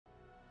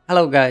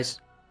Hello guys,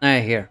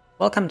 Naya here.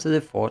 Welcome to the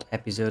fourth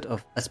episode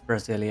of BERT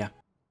Brasilia.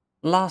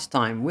 Last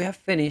time we have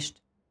finished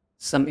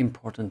some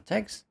important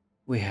texts.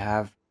 We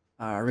have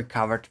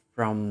recovered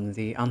from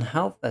the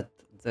unhealth that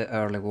the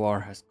early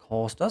war has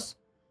caused us.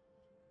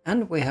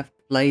 And we have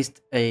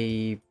placed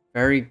a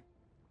very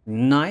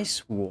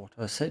nice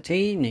water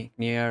city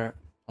near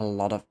a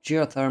lot of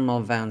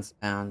geothermal vents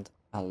and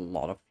a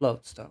lot of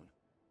floatstone.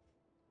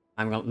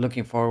 I'm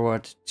looking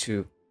forward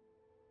to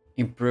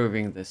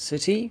improving the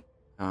city.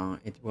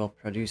 It will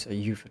produce a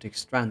euphotic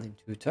strand in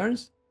 2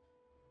 turns.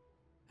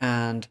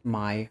 And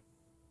my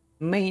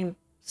main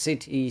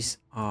cities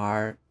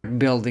are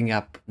building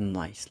up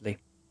nicely.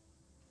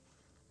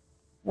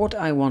 What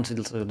I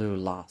wanted to do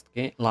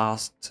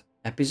last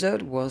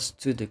episode was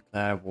to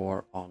declare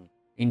war on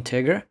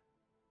Integra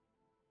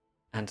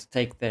and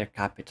take their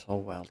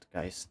capital,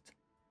 Weltgeist.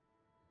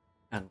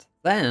 And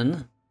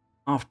then,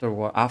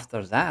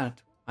 after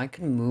that, I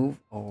can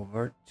move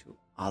over to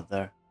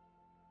other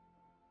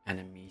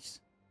enemies.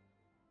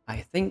 I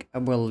think I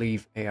will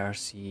leave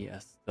ARC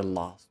as the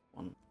last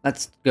one.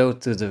 Let's go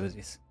to do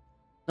this.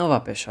 Nova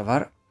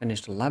Peshawar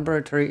finished the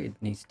laboratory. It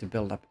needs to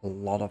build up a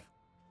lot of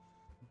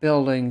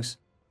buildings.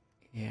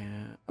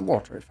 Yeah, a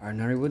water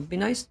refinery would be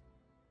nice.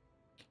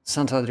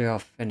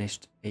 Sant'Adria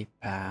finished a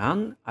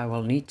pan. I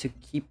will need to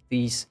keep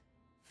these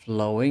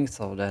flowing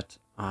so that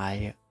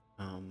I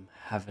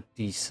have a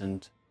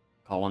decent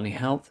colony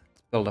health.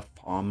 Let's build a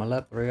farm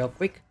lab real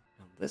quick.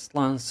 And this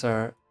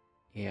Lancer,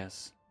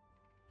 yes.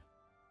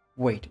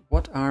 Wait,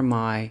 what are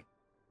my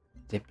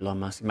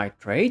diplomacy, my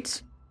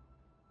traits?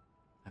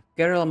 I have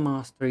guerrilla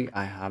mastery,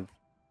 I have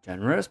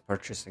generous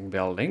purchasing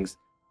buildings,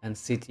 and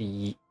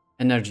city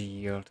energy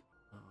yield.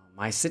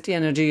 My city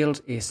energy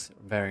yield is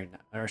very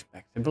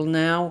respectable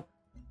now.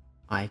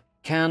 I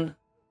can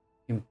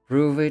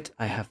improve it.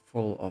 I have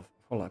full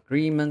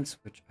agreements,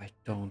 which I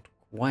don't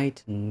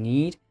quite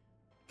need.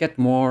 Get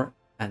more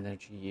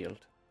energy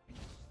yield.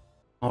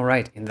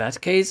 Alright, in that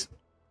case,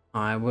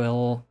 I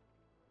will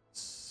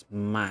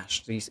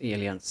smash these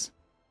aliens.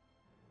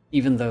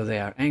 Even though they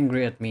are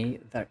angry at me,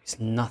 there is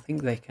nothing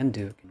they can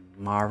do.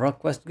 Marvel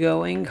quest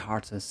going,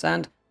 Hearts and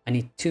Sand. I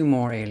need 2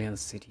 more alien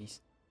cities.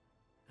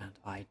 And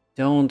I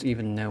don't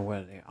even know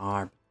where they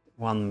are.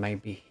 One may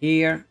be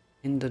here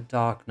in the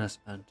darkness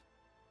and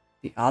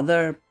the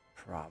other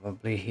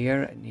probably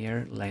here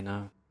near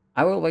Lena.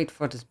 I will wait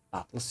for this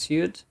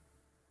battlesuit.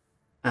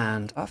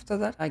 And after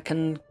that I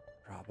can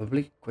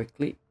probably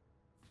quickly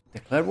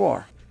declare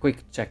war.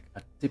 Quick check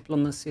at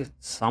diplomacy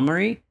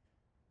summary.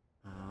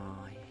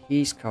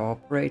 He's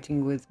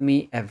cooperating with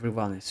me.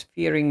 Everyone is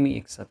fearing me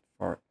except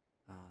for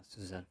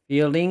Susan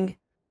Fielding.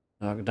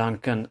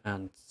 Duncan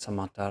and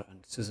Samatar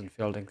and Susan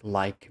Fielding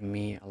like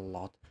me a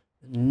lot.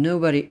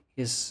 Nobody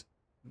is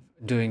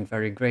doing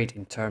very great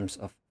in terms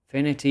of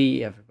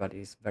affinity. Everybody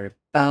is very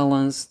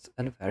balanced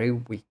and very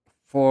weak.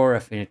 4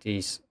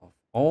 affinities of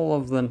all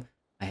of them.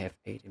 I have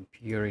 8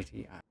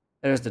 impurity.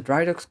 There's the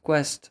Drydox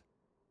quest.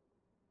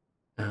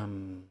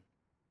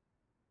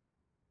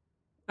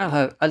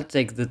 I'll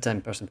take the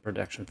 10%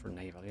 production for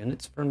naval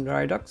units from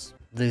Drydox.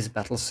 This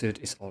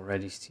battlesuit is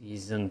already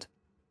seasoned.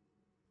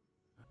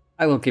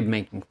 I will keep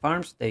making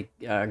farms. They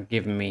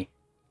give me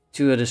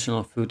 2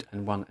 additional food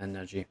and 1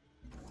 energy.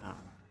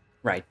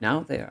 Right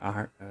now they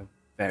are a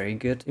very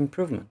good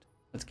improvement.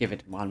 Let's give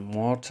it 1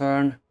 more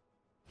turn.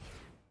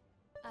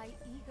 I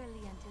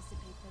eagerly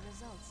anticipate the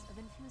results of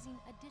infusing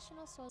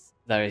additional souls.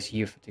 There is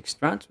euphotic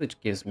strands,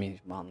 which gives me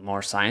 1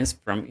 more science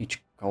from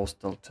each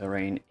coastal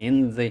terrain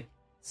in the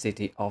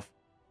city of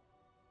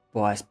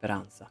Boa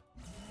Esperanza.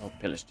 I'll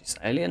pillage this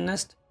alien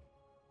nest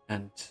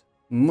and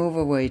move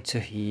away to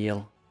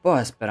heal.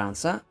 Boa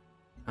Esperanza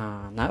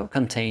now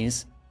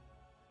contains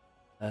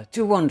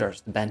 2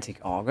 wonders. The Benthic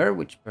Auger,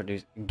 which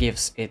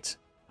gives it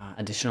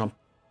additional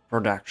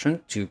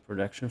production, 2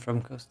 production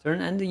from coast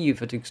turn, and the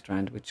euphotic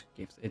strand, which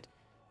gives it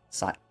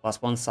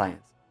 +1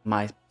 science.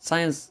 My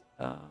science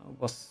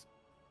was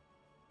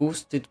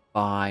boosted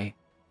by,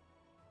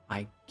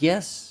 I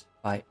guess,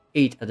 by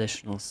 8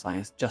 additional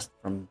science just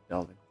from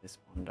building this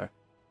wonder,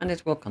 and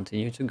it will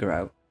continue to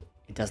grow.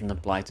 It doesn't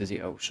apply to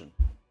the ocean.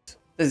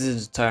 This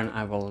is the turn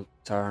I will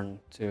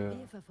turn to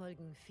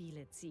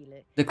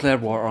declare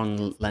war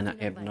on Lena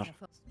Ebner.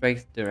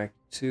 Straight direct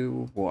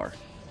to war.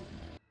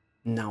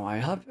 Now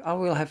I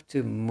will have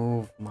to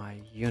move my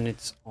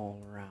units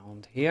all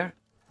around here.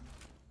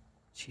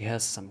 She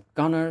has some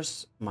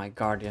gunners. My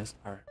guardians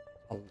are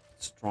a lot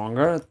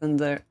stronger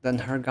than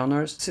her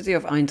gunners. City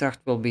of Eintracht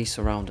will be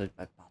surrounded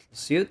by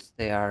battlesuits.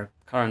 They are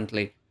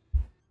currently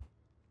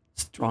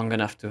strong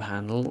enough to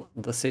handle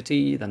the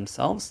city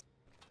themselves.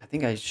 I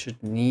think I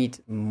should need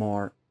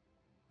more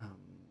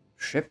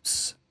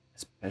ships,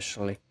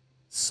 especially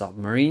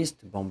submarines,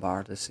 to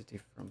bombard the city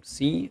from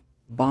sea.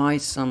 Buy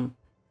some,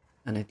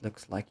 and it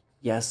looks like,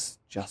 yes,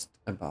 just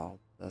about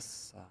the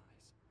size.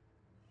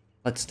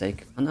 Let's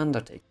take an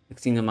undertaking.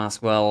 Xenomass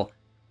well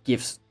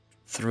gives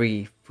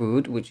 3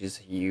 food, which is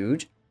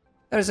huge.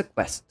 There is a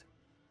quest.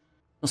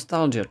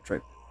 Nostalgia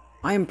trip.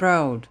 I am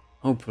proud.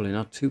 Hopefully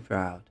not too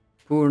proud.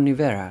 poor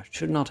Nivera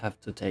should not have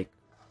to take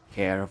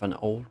care of an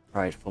old,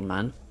 prideful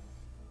man.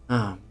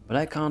 But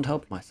I can't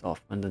help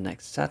myself. When the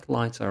next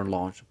satellites are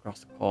launched across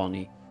the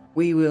colony,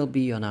 we will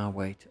be on our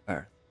way to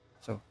Earth.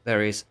 So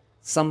there is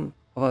some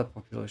of a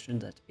population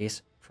that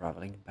is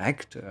traveling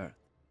back to Earth.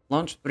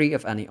 Launch 3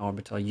 of any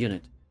orbital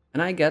unit,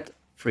 and I get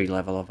 3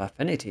 level of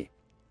affinity.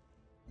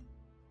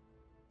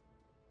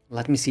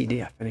 Let me see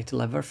the affinity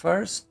level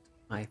first.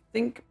 I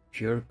think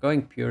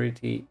going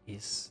purity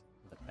is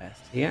the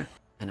best here.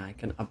 And I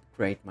can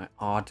upgrade my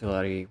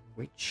artillery,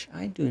 which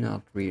I do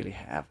not really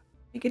have.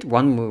 I get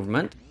 1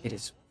 movement. It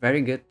is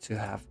very good to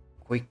have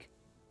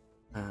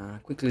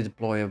quickly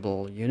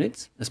deployable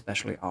units,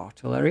 especially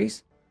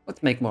artilleries.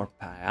 Let's make more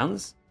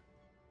pans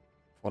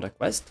for the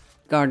quest.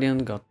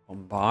 Guardian got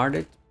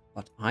bombarded,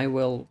 but I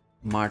will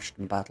march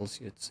the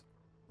battlesuits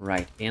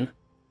right in.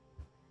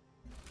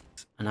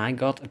 And I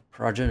got a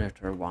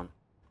progenitor one.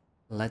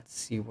 Let's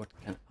see what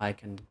I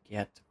can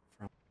get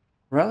from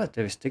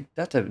relativistic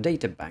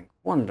data bank.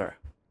 Wonder.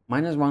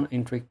 -1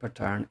 intrigue per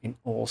turn in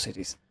all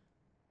cities.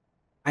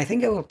 I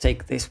think I will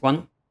take this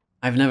one.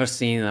 I've never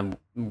seen a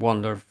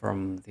wonder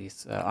from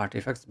these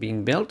artifacts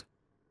being built.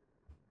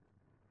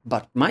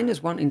 But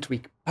 -1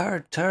 intrigue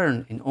per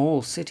turn in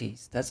all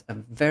cities. That's a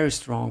very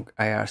strong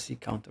IRC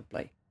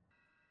counterplay.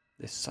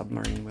 This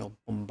submarine will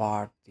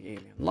bombard the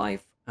alien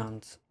life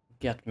and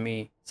get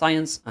me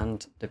science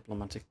and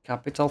diplomatic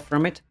capital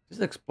from it. This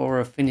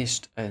explorer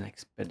finished an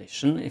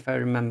expedition, if I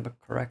remember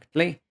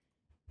correctly,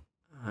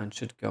 and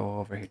should go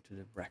over here to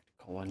the wrecked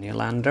colony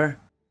lander.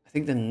 I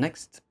think the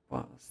next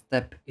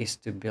step is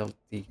to build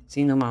the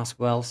xenomass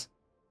wells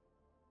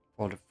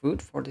for the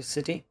food for the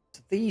city.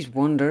 So these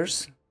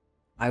wonders,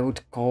 I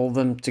would call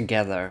them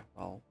together.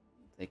 Well,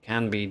 they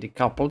can be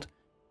decoupled,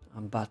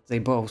 but they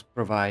both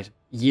provide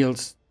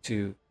yields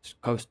to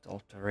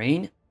coastal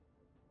terrain,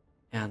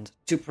 and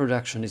 2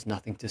 production is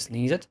nothing to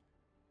sneeze at.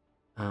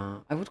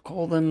 I would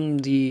call them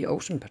the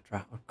Ocean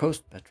Petra or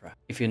Coast Petra.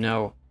 If you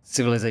know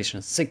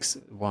Civilization 6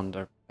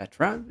 Wonder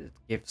Petra, it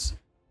gives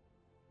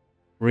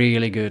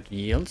really good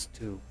yields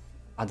to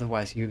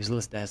otherwise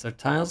useless desert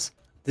tiles.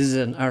 This is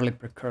an early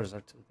precursor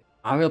to it.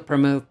 I will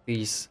promote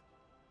these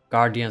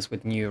Guardians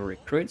with new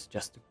recruits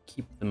just to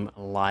keep them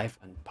alive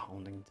and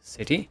pounding the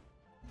city.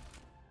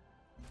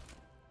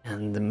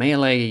 And the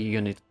melee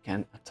unit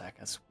can attack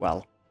as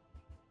well.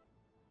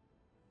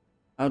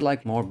 I would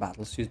like more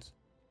battlesuits.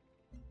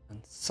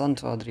 And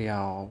Santo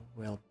Adriao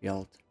will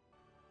build.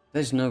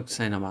 There's no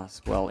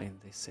xenomass well in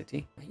this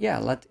city. Yeah,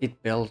 let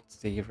it build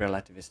the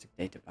relativistic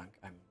databank.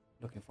 I'm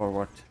looking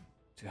forward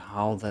to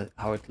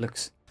how it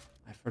looks.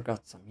 I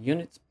forgot some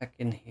units back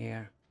in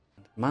here.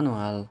 And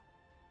Manuel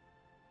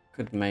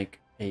could make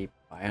a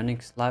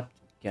bionic slab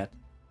to get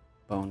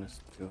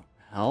bonus to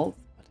health,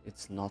 but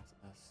it's not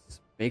as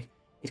big.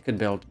 It could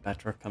build a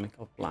better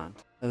chemical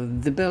plant.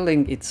 The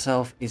building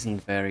itself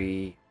isn't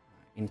very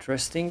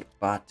interesting,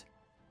 but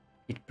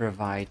it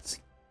provides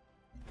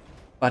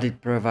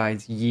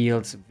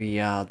yields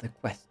via the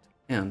quest.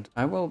 And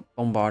I will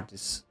bombard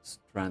this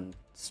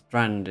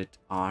stranded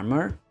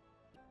armor.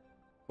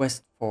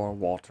 Quest for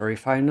water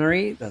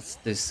refinery. That's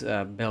this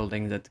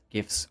building that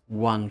gives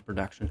 1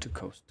 production to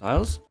coast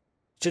tiles.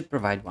 It should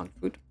provide 1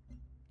 food.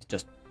 It's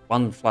just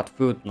 1 flat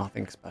food,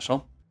 nothing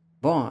special.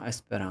 Bon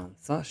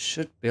Esperanza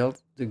should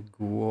build the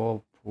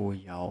Guo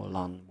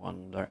Puyaolan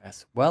Wonder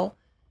as well.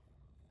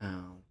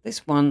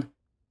 This one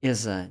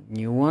is a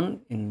new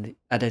one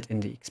added in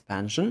the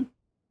expansion,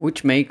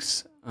 which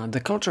makes the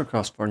culture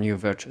cost for new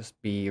virtues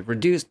be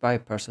reduced by a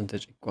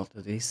percentage equal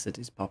to the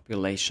city's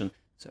population.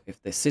 So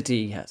if the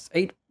city has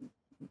 8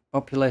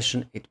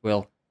 population, it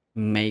will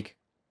make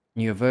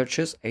new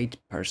virtues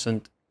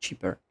 8%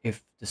 cheaper.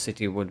 If the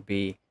city would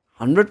be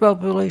 100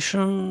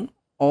 population,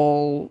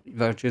 all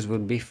virtues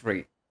would be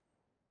free.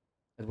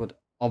 It would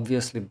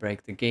obviously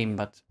break the game,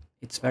 but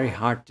it's very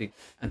hard to,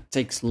 and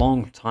takes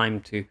long time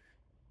to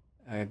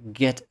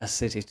get a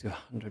city to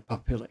 100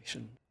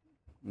 population.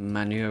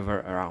 Maneuver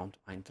around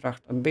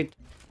Eintracht a bit.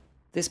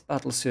 This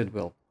battlesuit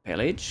will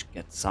pillage,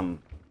 get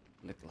some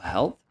little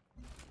health,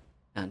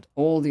 and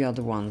all the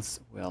other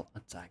ones will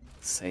attack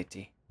the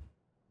city.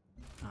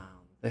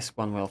 This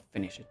one will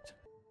finish it.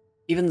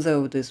 Even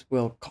though this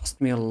will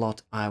cost me a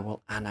lot, I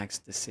will annex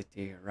the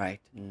city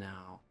right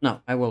now.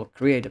 No, I will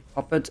create a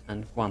puppet,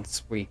 and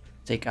once we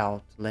take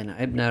out Lena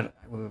Ebner,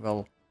 we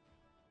will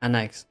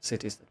annex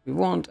cities that we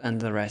want, and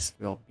the rest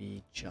will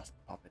be just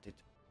puppeted.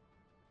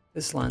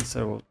 This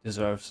Lancer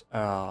deserves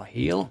a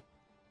heal.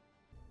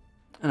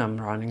 And I'm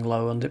running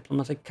low on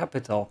diplomatic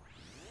capital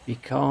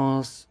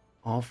because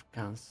of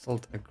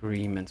cancelled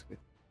agreements with.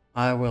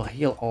 I will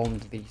heal all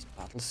these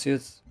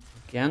battlesuits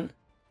again.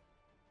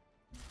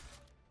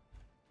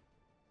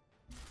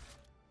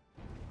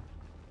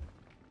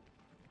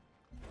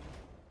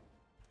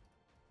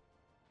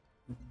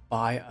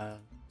 Buy a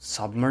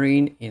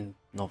submarine in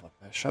Nova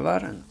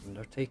Peshawar and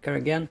Undertaker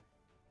again,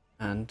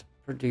 and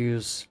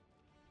use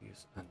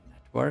a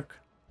network.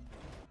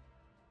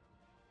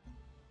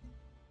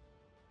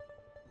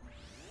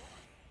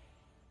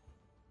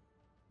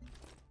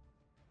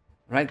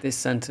 Right, this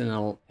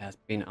sentinel has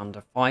been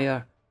under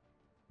fire.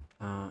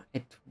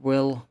 It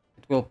will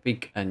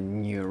pick a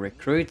new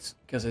recruit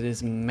because it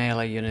is a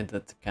melee unit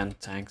that can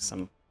tank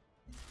some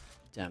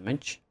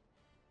damage.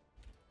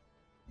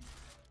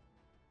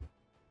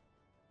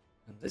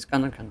 And this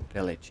gunner can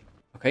pillage.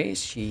 Okay,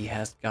 she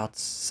has got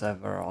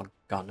several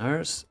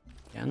gunners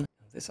again.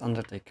 This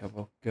Undertaker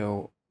will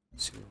go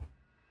to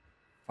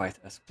fight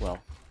as well.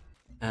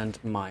 And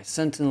my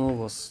sentinel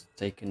was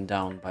taken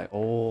down by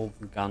all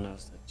the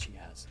gunners that she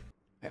has.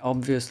 I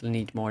obviously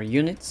need more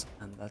units,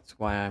 and that's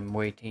why I'm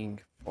waiting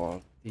for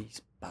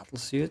these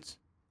battlesuits.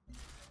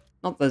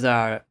 Not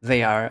that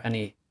they are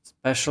any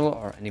special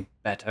or any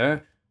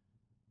better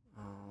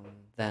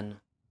than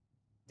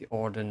the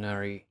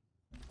ordinary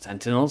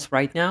sentinels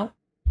right now.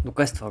 The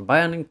quest for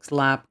Bionics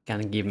Lab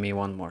can give me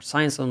one more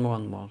science and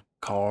one more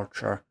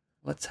culture.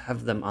 Let's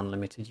have them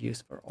unlimited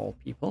use for all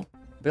people.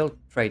 Build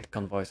trade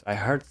convoys. I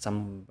heard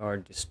some were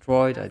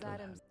destroyed. I don't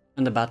have.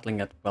 And the battling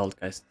at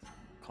Weltgeist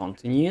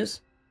continues.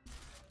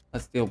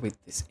 Let's deal with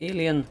this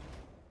alien.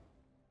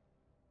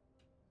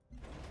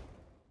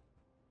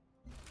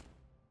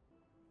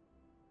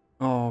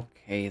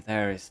 Okay,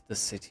 there is the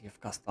city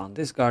of Castan.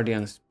 This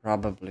guardian is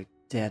probably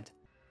dead.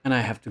 And I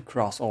have to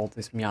cross all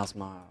this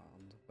miasma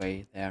on the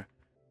way there.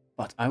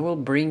 But I will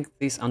bring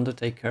this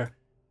Undertaker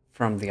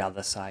from the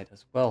other side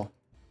as well.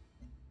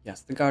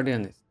 Yes, the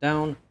guardian is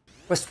down.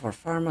 Quest for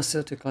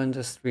pharmaceutical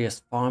industry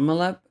as Pharma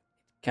Lab.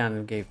 It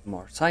can give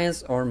more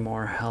science or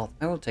more health.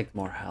 I will take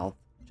more health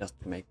just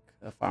to make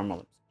a Pharma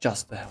Lab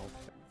just the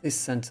health. This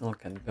sentinel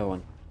can go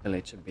and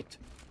pillage a bit.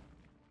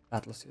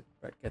 Battlesuit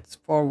gets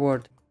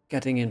forward,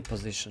 getting in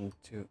position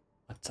to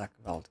attack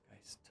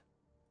Weltgeist.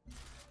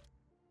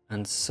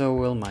 And so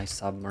will my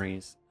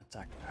submarines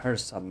attack her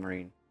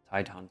submarine,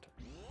 Tidehunter,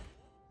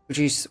 which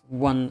is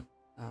one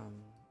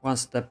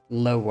step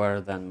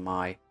lower than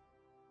my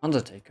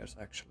Undertakers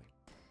actually.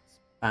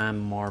 Spam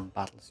more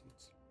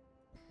battlesuits.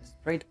 This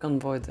trade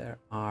convoy, there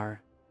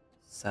are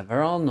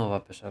several. Nova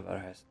Peshawar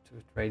has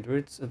 2 trade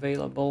routes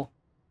available.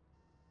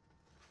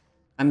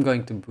 I'm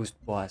going to boost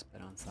Boa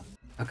Esperanza.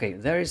 Okay,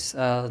 there is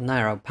a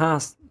narrow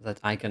pass that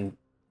I can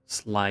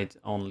slide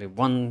only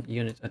 1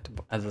 unit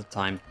at a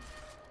time.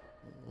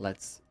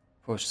 Let's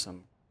push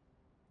some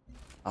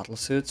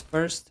battlesuits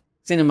first.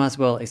 Cinema as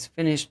well is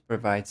finished,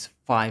 provides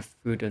 5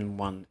 food and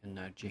 1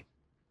 energy.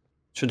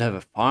 Should have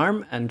a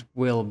farm and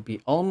will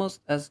be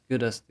almost as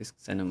good as this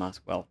cinema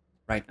as well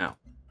right now.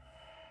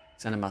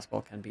 Cinema as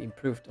well can be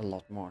improved a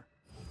lot more.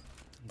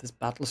 This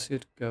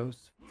battlesuit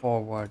goes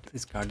forward.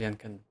 This guardian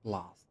can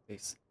blast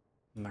this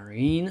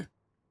marine.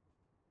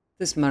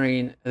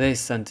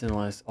 This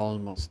sentinel is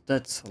almost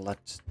dead, so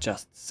let's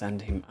just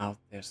send him out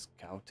there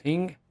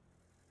scouting.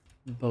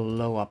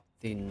 Blow up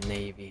the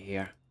navy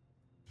here.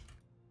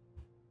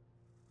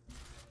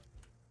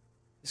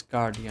 This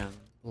guardian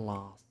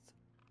blasts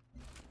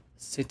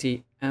the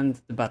city and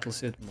the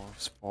battlesuit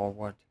moves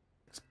forward.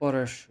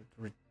 Explorer should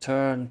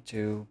return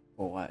to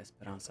Boa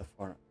Esperanza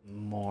for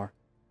more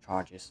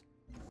charges.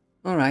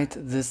 Alright,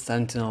 this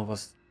sentinel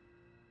was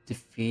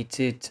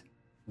defeated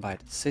by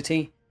the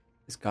city.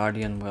 This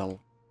guardian will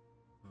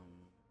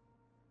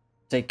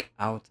take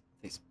out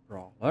this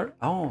brawler.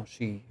 Oh,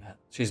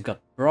 she's got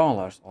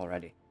brawlers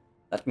already.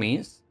 That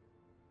means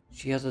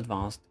she has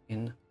advanced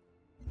in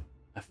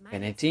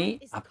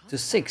affinity up to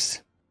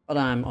 6. But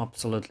I'm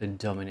absolutely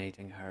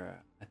dominating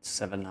her at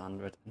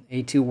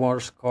 780 war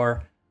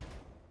score.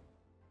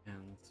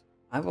 And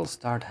I will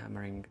start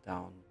hammering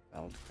down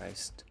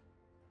Weltgeist.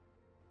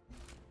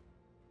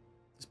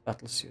 This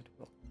battlesuit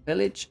will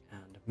pillage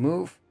and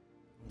move.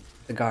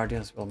 The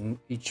guardians will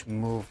each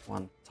move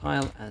 1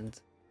 tile, and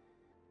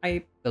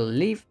I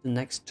believe the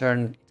next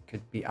turn it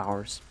could be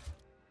ours.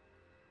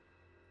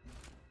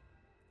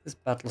 This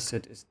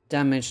battlesuit is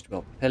damaged,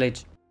 will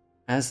pillage.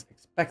 As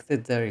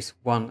expected, there is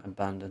 1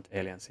 abandoned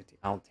alien city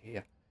out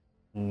here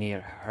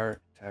near her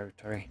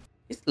territory.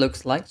 It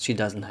looks like she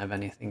doesn't have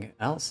anything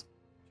else.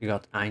 She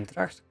got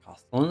Eintracht,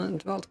 Castellan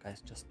and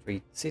Weltgeist, just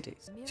 3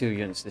 cities. 2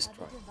 units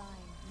destroyed.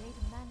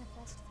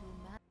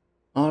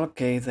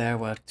 Okay, there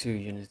were 2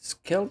 units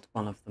killed.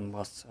 One of them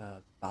was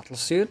a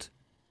battlesuit.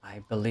 I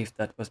believe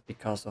that was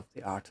because of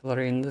the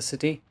artillery in the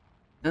city.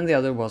 And the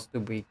other was the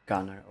weak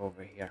gunner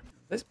over here.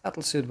 This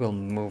battlesuit will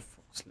move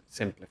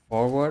simply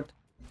forward.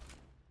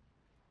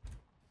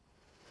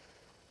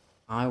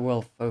 I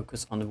will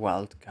focus on the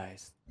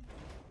Weltgeist.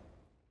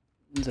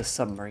 The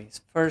submarines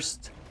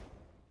first.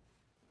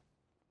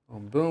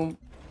 Boom, boom.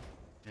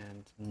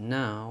 And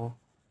now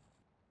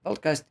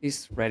Weltgeist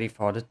is ready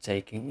for the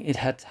taking. It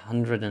had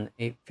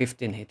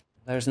 115 hit.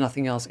 There's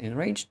nothing else in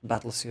range. The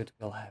battlesuit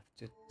will have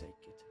to take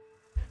it.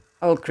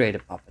 I will create a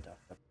puppet of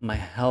them. My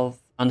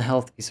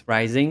unhealth is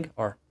rising,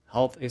 or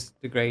health is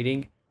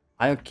degrading.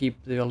 I'll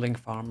keep building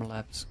farmer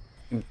labs,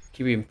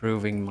 keep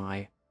improving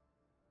my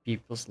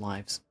people's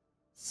lives.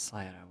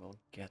 Sire will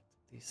get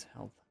this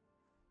health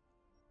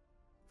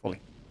fully.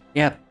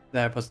 Yep,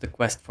 that was the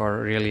quest for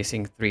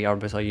releasing 3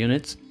 orbital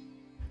units.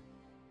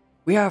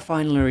 We are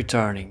finally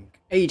returning.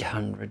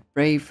 800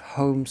 brave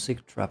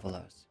homesick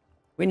travelers.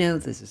 We know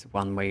this is a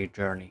one-way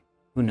journey.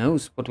 Who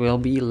knows what will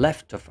be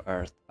left of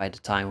Earth by the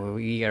time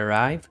we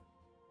arrive?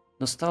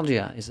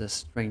 Nostalgia is a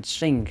strange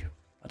thing,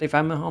 but if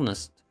I'm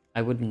honest,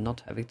 I would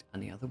not have it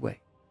any other way.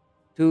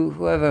 To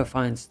whoever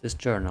finds this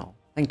journal,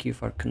 thank you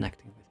for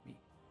connecting with me.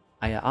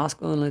 I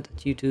ask only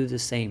that you do the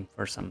same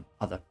for some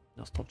other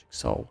nostalgic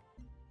soul.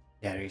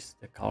 There is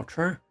the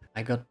culture.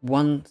 I got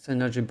 1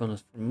 synergy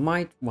bonus from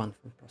might, 1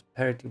 from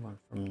prosperity, 1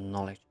 from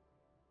knowledge.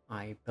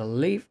 I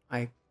believe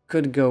I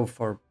could go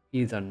for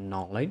either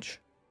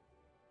knowledge,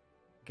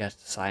 get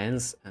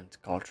science and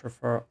culture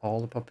for all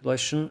the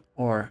population,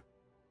 or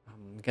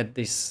get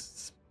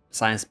this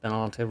science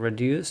penalty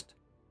reduced,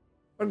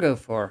 or go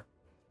for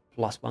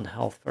 +1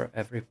 health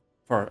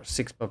for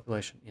 6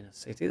 population in a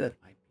city. That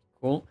might be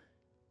cool,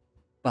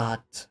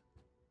 but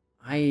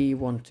I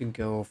want to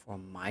go for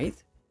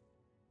might.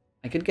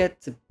 I could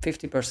get the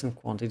 50%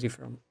 quantity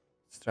from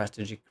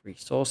strategic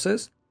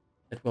resources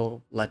that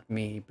will let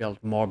me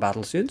build more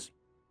battlesuits,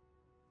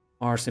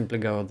 or simply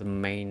go the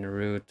main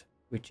route,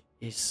 which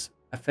is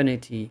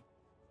affinity,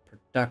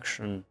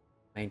 production,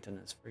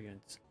 maintenance for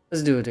units.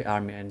 Let's do the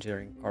army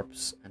engineering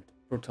corps and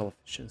brutal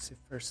efficiency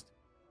first.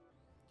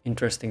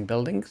 Interesting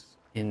buildings,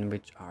 in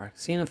which are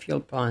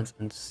xenofuel plants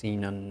and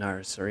xeno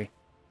nursery.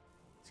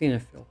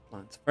 Xenofuel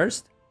plants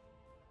first,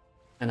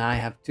 and I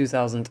have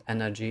 2000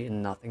 energy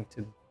and nothing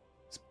to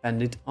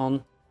spend it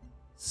on,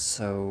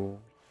 so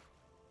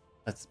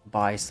let's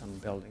buy some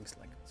buildings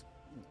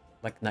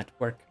like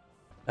network.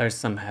 There's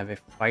some heavy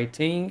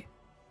fighting.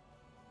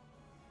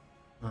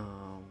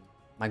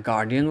 My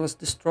guardian was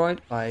destroyed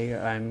by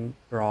a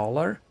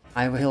brawler.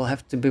 I will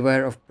have to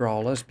beware of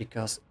brawlers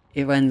because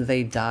when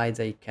they die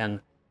they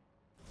can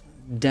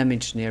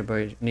damage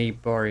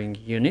neighboring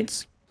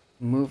units.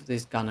 Move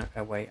this gunner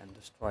away and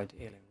destroy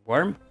the alien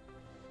worm.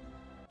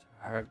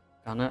 Her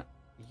gunner,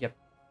 yep.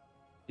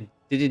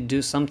 Did it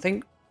do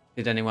something?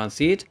 Did anyone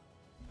see it?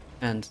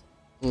 And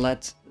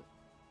let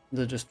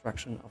the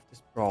destruction of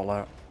this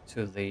brawler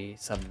to the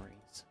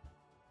submarines.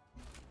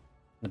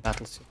 The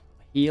battlesuit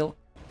will heal.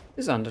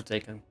 This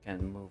Undertaker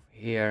can move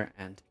here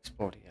and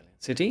explore the alien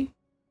city,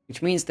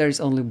 which means there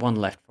is only 1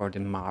 left for the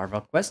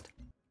Marvel quest.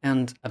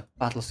 And a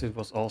battlesuit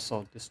was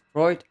also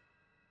destroyed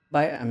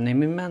by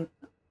enemy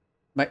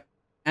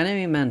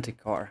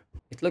Manticore.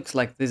 It looks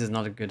like this is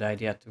not a good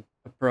idea to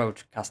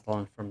approach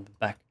Castellan from the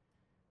back,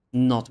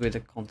 not with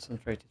a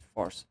concentrated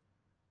force.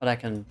 But I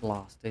can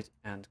blast it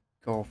and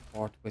go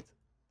forth with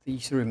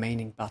these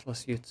remaining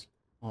battlesuits.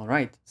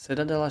 Alright,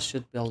 Citadella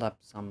should build up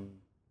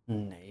some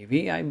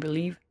navy, I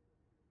believe.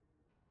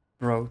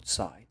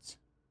 Broadsides.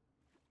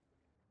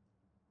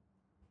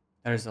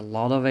 There is a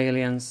lot of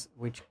aliens,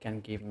 which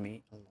can give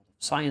me a lot of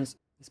science.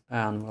 This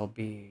pan will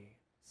be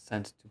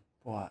sent to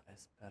Boa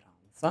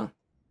Esperanza.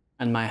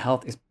 And my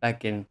health is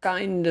back in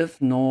kind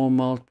of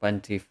normal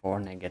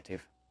 24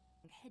 negative.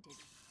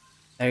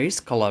 There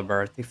is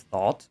collaborative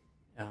thought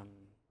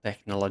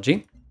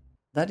technology.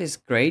 That is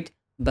great,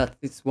 but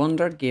this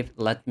wonder gift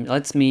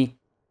lets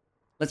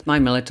my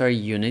military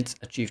units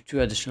achieve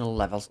 2 additional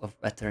levels of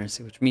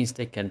veterancy, which means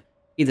they can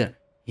either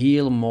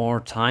heal more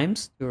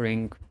times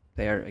during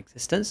their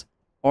existence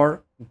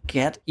or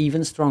get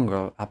even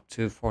stronger, up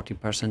to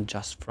 40%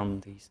 just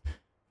from these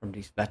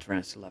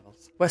veterancy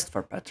levels. Quest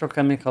for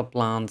petrochemical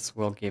plants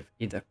will give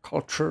either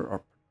culture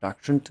or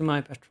production to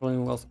my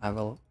petroleum wells. I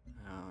will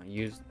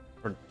use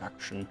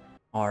production,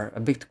 are a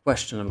bit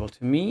questionable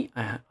to me.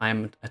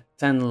 I'm at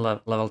 10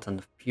 level 10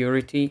 of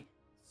purity,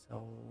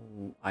 so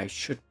I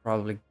should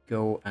probably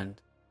go and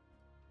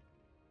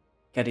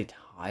get it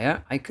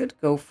higher. I could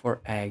go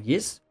for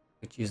Aegis,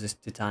 which uses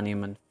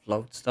titanium and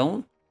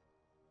floatstone,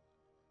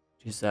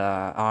 which is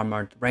a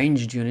armored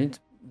ranged unit,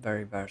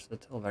 very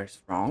versatile, very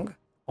strong.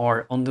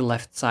 Or on the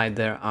left side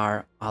there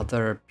are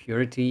other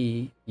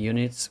purity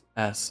units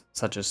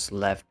such as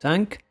Lev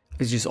Tank,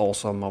 which is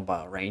also a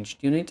mobile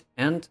ranged unit,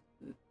 and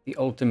the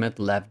ultimate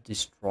Lev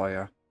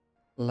Destroyer.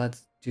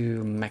 Let's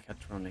do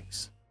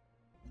mechatronics.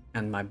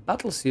 And my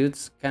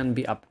battlesuits can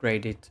be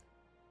upgraded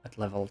at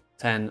level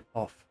 10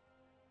 of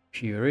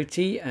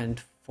purity and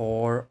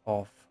 4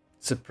 of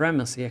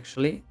supremacy.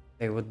 Actually,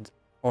 they would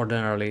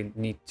ordinarily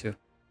need to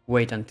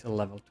wait until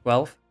level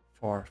 12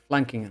 for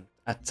flanking and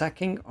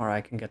attacking, or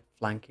I can get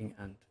flanking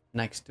and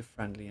next to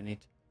friendly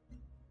unit,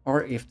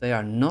 or if they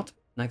are not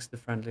next to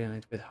friendly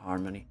unit, with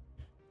harmony.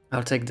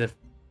 I'll take the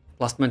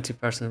plus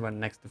 20% when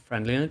next to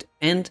friendly unit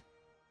and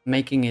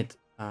making it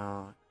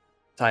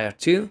tier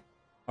 2,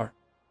 or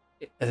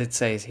as it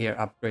says here,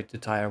 upgrade to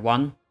tier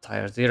 1,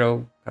 tier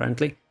 0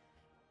 currently.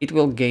 It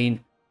will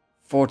gain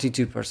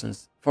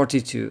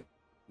 42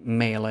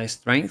 melee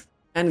strength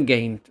and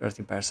gain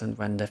 30%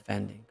 when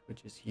defending,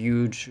 which is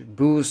huge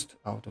boost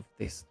out of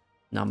this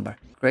number.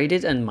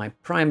 Graded, and my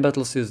Prime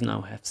Battlesuits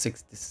now have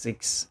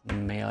 66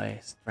 melee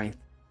strength.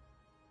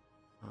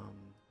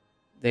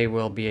 They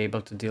will be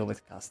able to deal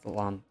with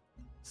Castellan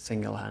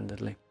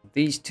single-handedly.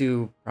 These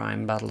 2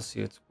 Prime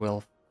Battlesuits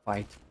will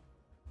fight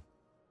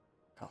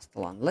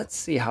Castellan. Let's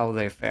see how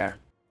they fare.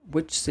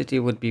 Which city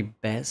would be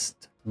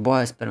best?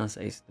 Boa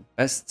Esperanza is the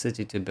best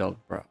city to build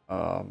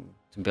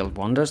to build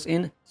wonders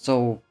in.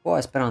 So Boa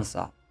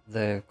Esperanza,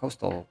 the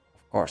coastal,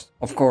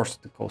 of course,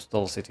 the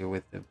coastal city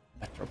with the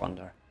better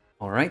wonder.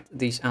 Alright,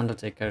 these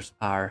Undertakers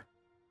are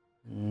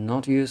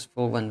not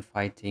useful when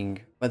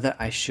fighting. Whether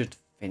I should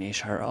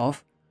finish her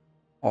off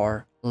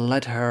or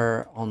let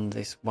her on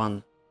this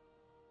one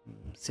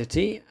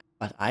city,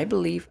 but I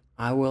believe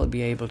I will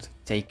be able to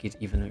take it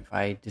even if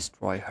I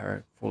destroy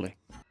her fully.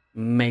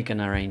 Make an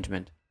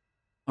arrangement.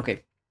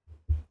 Okay,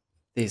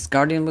 this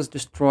Guardian was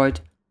destroyed.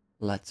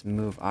 Let's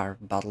move our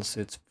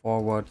battlesuits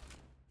forward.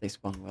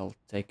 This one will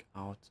take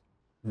out.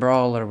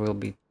 Brawler will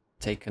be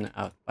taken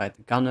out by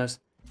the gunners,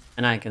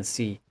 and I can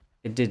see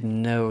it did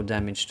no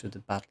damage to the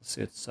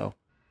battlesuits, so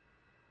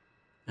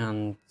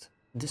and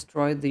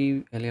destroyed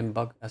the alien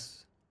bug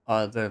as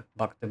the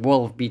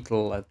wolf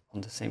beetle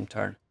on the same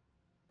turn.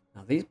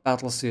 Now these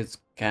battlesuits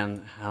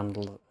can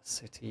handle a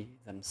city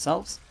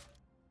themselves.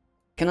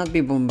 Cannot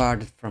be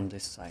bombarded from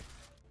this side,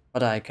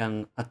 but I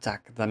can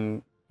attack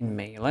them in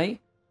melee.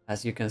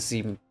 As you can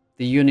see,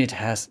 the unit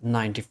has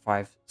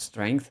 95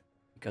 strength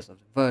because of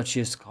the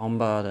virtues,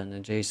 combat and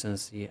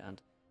adjacency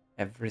and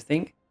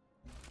everything.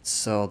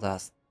 So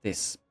does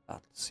this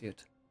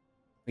battlesuit,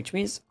 which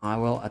means I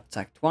will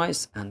attack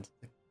twice, and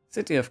the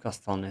city of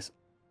Castellan is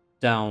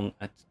down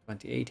at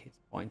 28 hit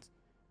points,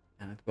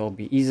 and it will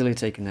be easily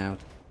taken out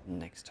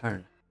next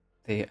turn.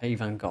 They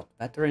even got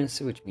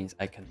veterancy, which means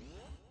I can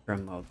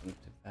promote them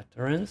to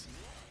veterans.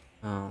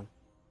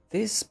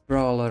 This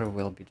brawler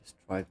will be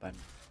destroyed by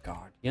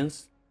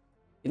guardians.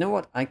 You know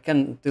what? I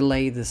can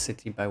delay the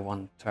city by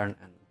one turn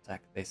and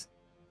attack this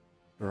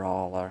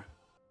brawler.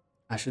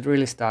 I should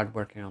really start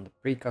working on the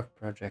precog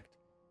project,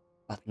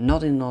 but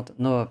not in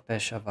Nova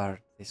Peshawar.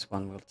 This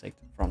one will take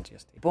the frontier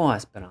state. Boa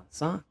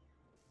Esperanza,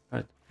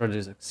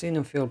 produce a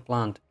xenon fuel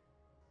plant.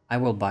 I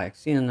will buy a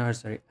xenon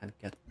nursery and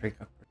get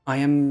precog. I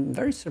am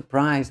very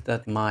surprised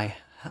that my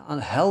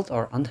health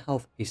or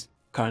unhealth is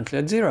currently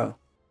at 0.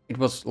 It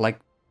was like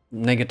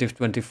negative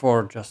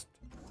 24 just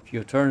a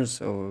few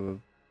turns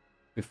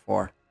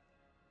before.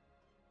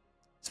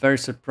 It's very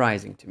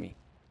surprising to me.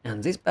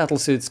 And these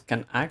battlesuits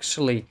can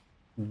actually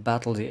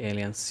battle the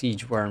alien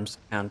siege worms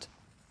and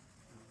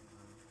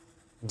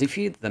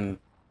defeat them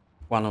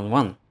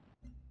one-on-one.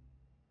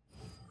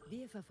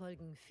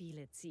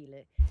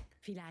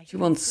 She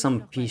wants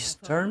some peace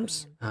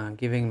terms,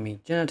 giving me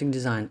genetic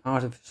design,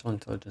 artificial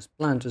intelligence,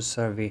 planetary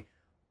survey,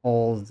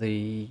 all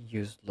the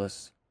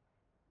useless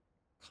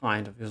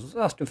kind of useless.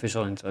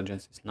 Artificial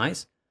intelligence is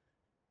nice,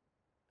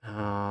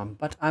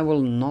 but I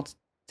will not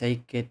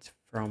take it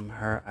from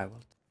her. I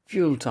will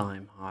fuel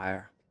time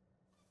higher.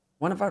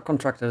 One of our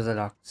contractors at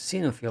our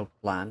xenofuel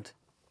plant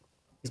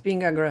is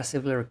being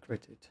aggressively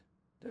recruited.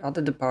 The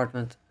other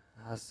department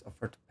has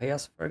offered to pay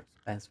us for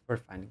expense for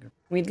finding her.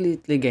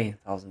 Immediately gain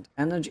 1000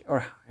 energy or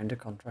hire the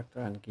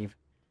contractor and give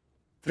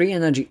 3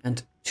 energy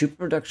and 2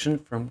 production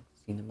from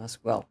cinema as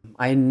well.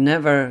 I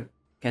never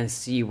can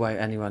see why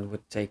anyone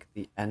would take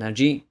the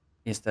energy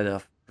instead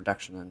of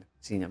production and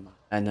cinema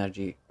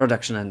energy.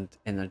 Production and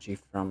energy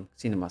from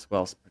cinema's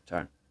wells per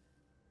turn.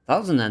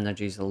 1000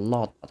 energy is a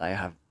lot, but I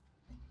have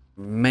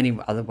many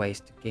other ways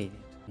to gain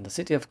it. And the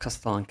city of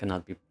Castellan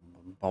cannot be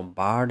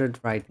bombarded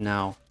right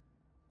now,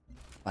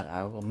 but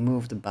I will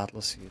move the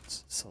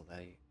battlesuits so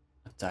they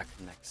attack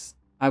next.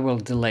 I will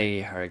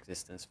delay her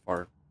existence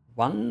for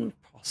 1,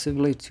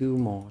 possibly 2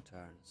 more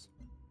turns.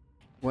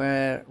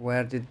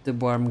 Where did the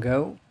worm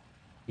go?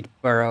 It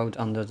burrowed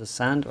under the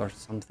sand or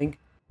something.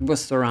 It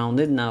was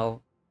surrounded,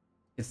 now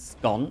it's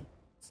gone.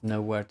 It's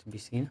nowhere to be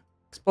seen.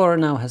 Explorer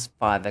now has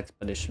 5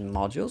 expedition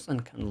modules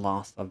and can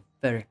last a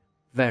very,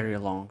 very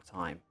long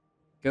time.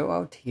 Go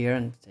out here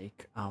and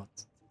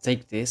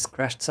take this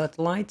crashed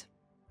satellite.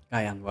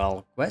 Gaian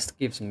Well Quest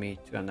gives me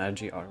 2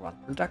 energy or 1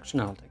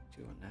 production. I'll take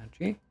 2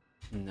 energy.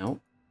 No,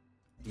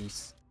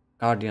 these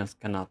guardians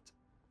cannot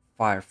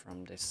fire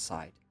from this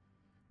side.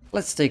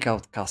 Let's take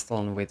out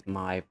Castellan with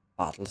my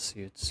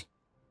battlesuits.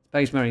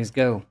 Space Marines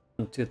go.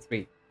 1, 2,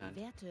 3. And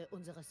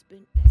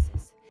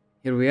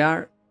here we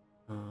are.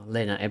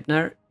 Lena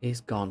Ebner is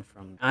gone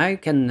from. I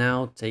can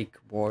now take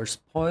war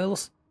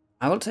spoils.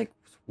 I will take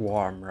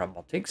swarm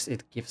robotics.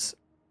 It gives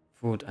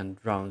food and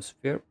drone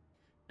sphere.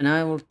 And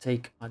I will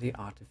take the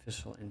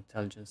artificial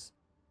intelligence.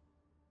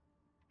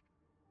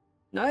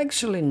 No,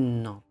 actually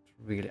not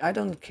really. I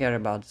don't care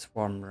about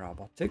swarm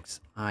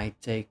robotics. I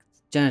take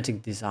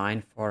genetic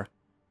design for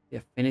the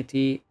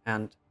affinity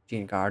and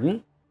gene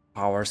garden.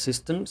 Power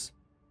systems.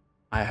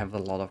 I have a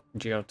lot of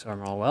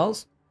geothermal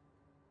wells.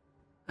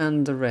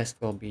 And the rest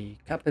will be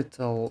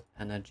capital,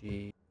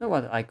 energy. You know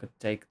what? I could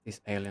take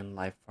these alien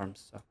life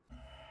forms. So,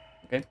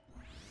 okay.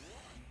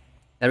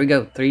 There we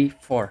go. 3,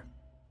 4.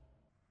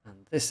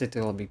 And this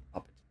city will be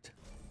puppeted.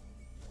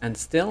 And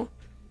still,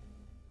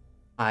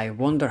 I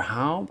wonder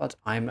how, but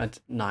I'm at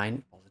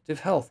 9 positive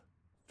health.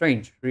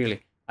 Strange,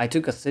 really. I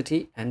took a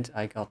city and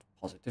I got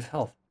positive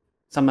health.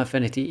 Some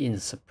affinity in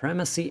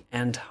supremacy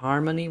and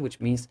harmony,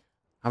 which means,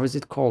 how is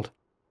it called?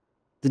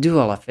 The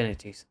dual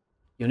affinities.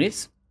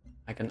 Units.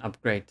 I can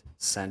upgrade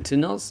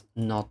sentinels,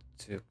 not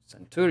to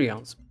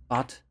centurions,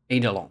 but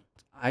eidolon.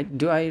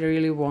 I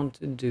really want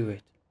to do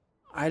it?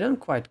 I don't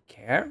quite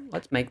care.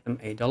 Let's make them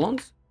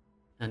Eidolons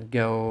and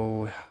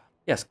go,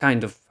 yes,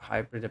 kind of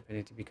hybrid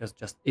ability, because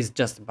it's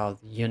just about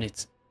the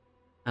units,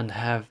 and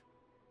have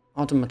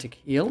automatic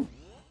heal.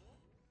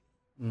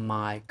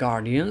 My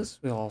guardians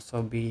will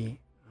also be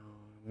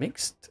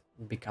mixed,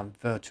 become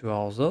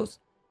virtuosos,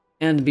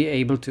 and be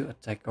able to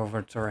attack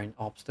over terrain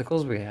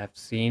obstacles. We have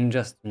seen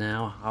just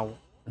now how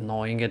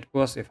annoying it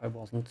was if I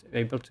wasn't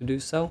able to do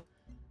so.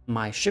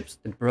 My ships,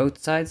 the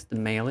broadsides, the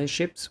melee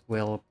ships,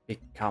 will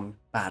become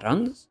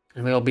barons,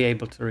 and we'll be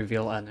able to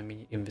reveal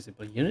enemy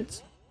invisible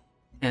units.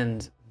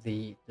 And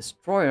the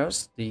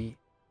destroyers, the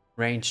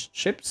ranged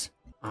ships,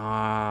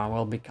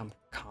 will become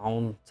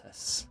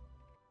countess.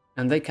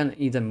 And they can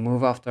either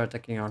move after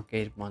attacking or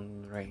gate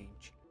one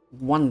range.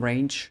 One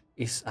range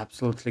is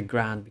absolutely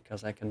grand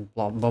because I can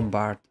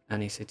bombard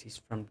any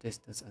cities from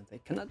distance and they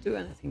cannot do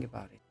anything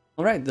about it.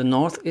 Alright, the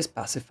north is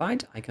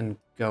pacified. I can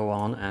go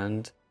on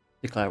and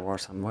declare war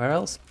somewhere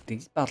else.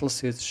 These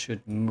battlesuits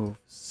should move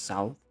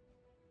south.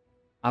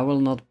 I will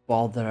not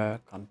bother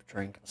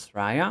capturing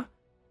Asraya.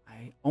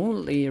 I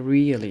only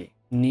really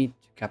need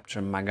to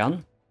capture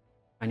Magan.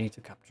 I need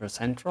to capture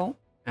Central.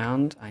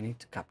 And I need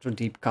to capture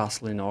Deep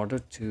Castle in order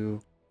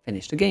to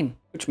finish the game.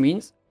 Which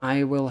means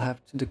I will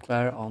have to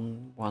declare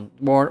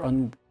war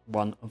on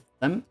one of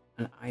them.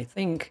 And I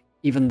think,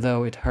 even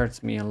though it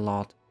hurts me a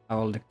lot, I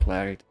will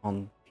declare it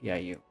on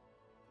PIU.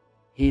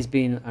 He's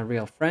been a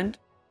real friend,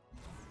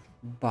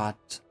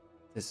 but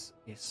this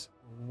is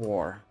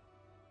war.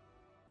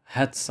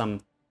 Had some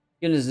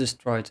units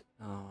destroyed,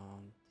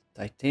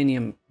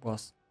 titanium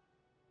was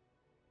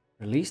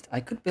released. I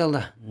could build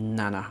a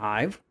Nana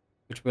Hive,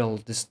 which will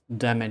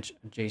damage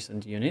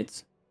adjacent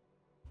units,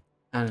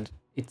 and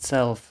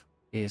itself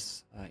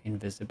is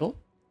invisible.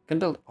 You can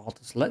build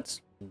auto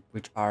sleds,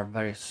 which are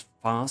very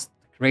fast,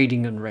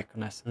 raiding and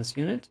reconnaissance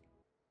unit.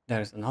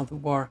 There is another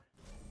war.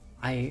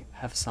 I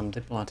have some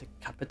diplomatic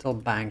capital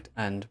banked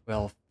and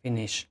will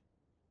finish,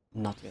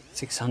 not yet,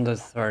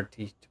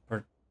 630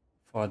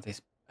 for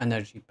this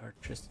energy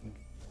purchasing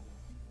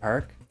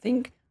perk. I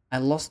think I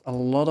lost a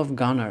lot of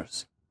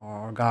gunners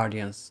or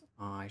guardians.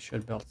 I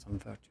should build some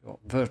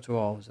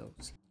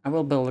virtuosos. I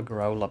will build a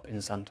growl up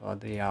in Santo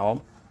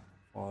Adriao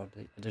for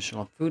the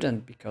additional food,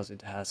 and because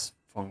it has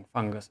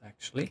fungus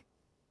actually.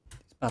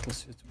 These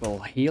battlesuits will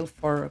heal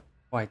for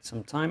quite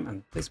some time,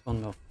 and this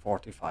one will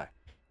fortify.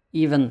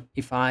 Even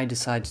if I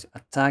decide to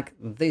attack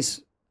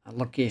this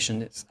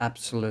location, it's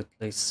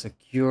absolutely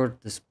secured.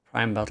 This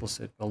prime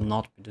battlesuit will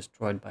not be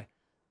destroyed by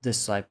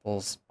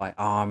disciples, by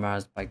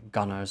armors, by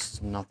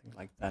gunners, nothing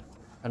like that.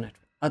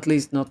 At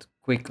least not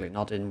quickly,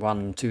 not in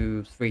 1,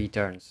 2, 3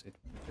 turns.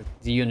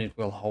 The unit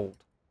will hold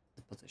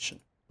the position.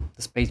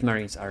 The Space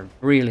Marines are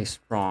really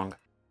strong.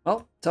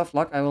 Well, tough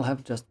luck, I will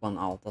have just one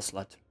Alta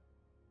sled.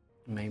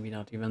 Maybe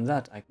not even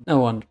that.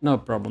 No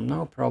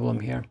problem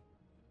here.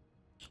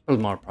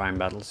 Build more prime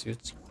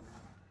battlesuits.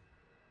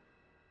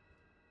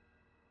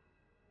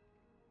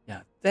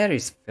 Yeah, there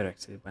is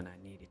Phyrexid when I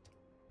need it.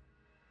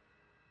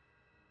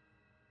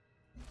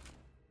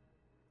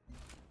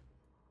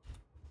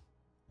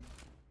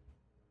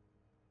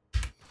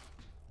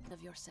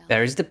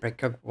 There is the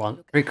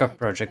Precog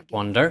Project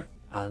Wonder.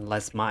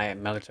 Unless my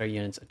military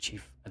units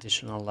achieve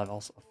additional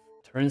levels of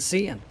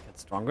turrency and get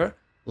stronger,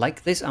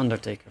 like this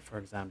Undertaker, for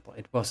example,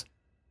 it was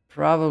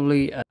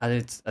probably at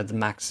the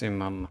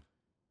maximum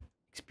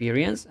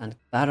experience, and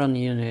Baron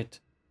unit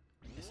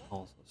is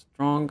also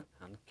strong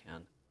and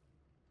can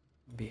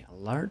be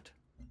alert.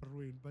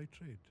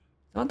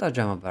 Santa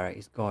Jamabara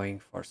is going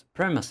for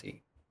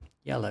supremacy,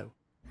 yellow.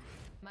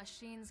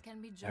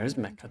 There is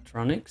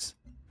Mechatronics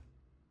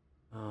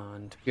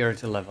and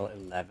purity level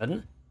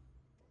 11.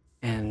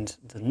 And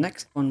the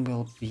next one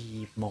will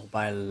be mobile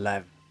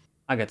 11.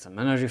 I get some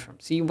energy from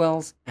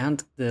Seawells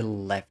and the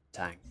left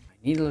tank. My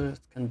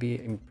needlers can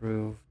be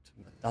improved,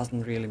 but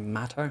doesn't really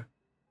matter.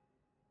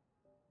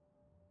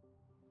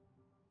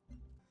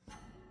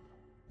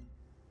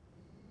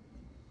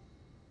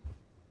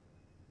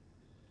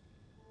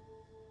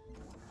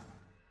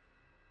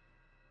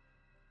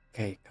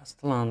 Okay,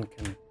 Castellan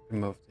can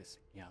remove this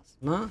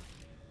miasma.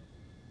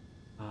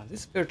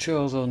 This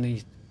virtuosos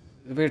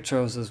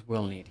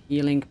will need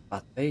healing,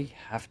 but they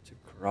have to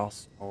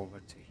cross over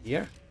to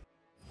here.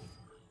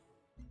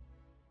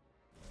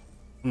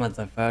 With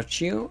the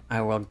virtue,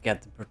 I will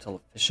get the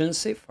brutal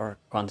efficiency for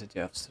quantity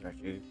of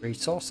strategic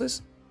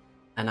resources,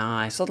 and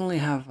I suddenly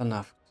have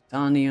enough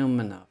titanium,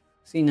 enough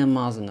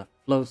cinemas, enough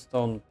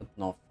floatstone, but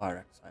no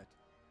fire oxide.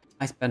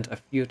 I spent a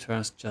few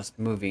turns just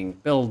moving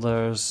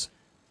builders,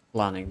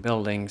 planning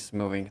buildings,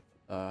 moving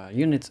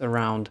units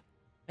around,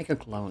 like a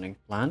cloning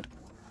plant.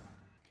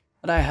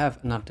 But I have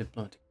enough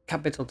diplomatic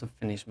capital to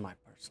finish my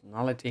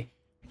personality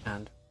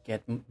and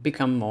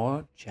become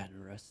more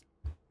generous.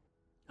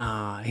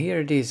 Here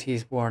it is,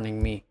 he's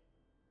warning me.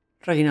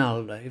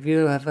 Reginaldo, have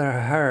you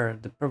ever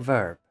heard the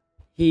proverb,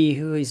 he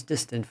who is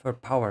destined for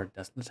power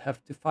does not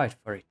have to fight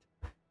for it?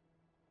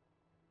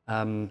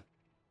 Then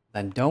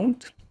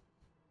don't.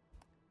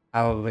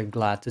 I will be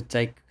glad to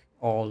take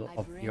all I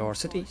of bring your forth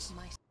cities.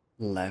 my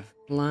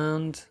Left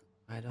land,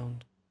 I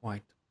don't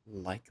quite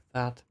like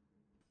that.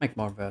 Make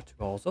more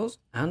virtuosos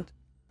and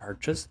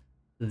purchase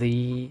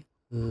the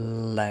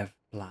left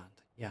land.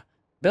 Yeah,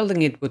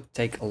 building it would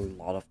take a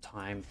lot of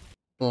time.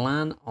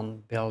 Plan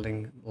on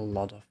building a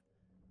lot of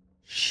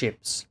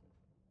ships.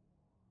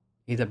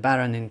 Either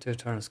Baron in 2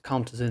 turns,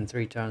 Countess in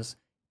 3 turns.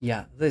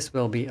 Yeah, this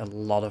will be a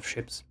lot of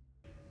ships.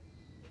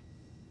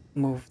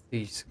 Move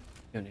these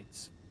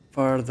units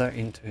further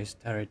into his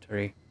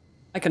territory.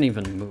 I can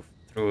even move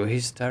through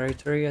his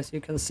territory, as you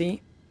can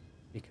see,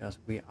 because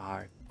we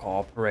are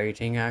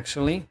cooperating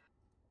actually.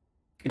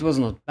 It was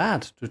not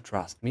bad to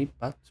trust me,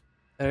 but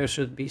there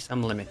should be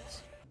some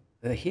limits.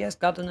 He has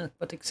got an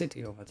aquatic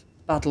city over there.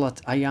 Battle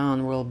at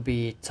Ayan will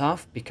be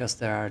tough because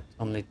there are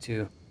only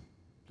 2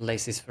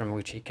 places from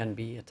which he can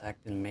be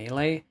attacked in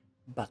melee,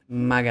 but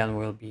Magan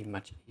will be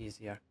much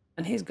easier.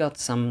 And he's got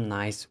some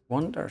nice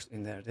wonders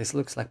in there. This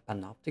looks like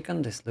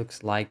Panopticon, this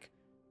looks like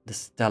the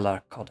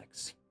Stellar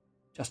Codex,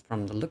 just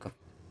from the look of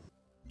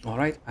it.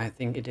 Alright, I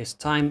think it is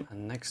time,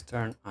 and next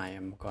turn I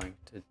am going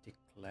to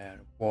declare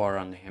war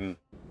on him.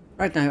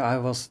 Right now I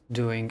was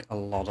doing a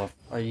lot of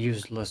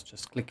useless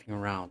just clicking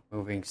around,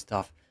 moving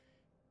stuff,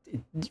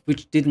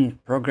 which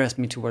didn't progress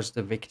me towards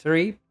the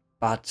victory,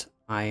 but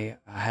I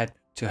had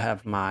to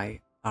have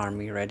my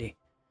army ready.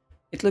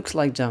 It looks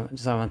like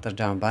Zamatar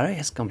Jambare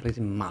has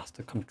completely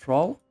master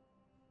control.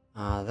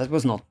 That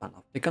was not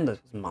Panopticon, that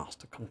was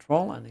master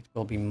control, and it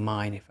will be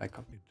mine if I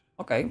complete.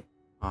 Okay,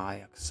 I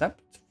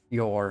accept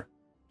your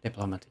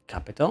diplomatic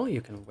capital.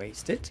 You can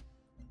waste it,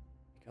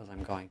 because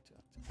I'm going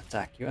to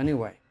attack you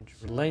anyway.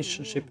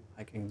 Relationship,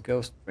 I can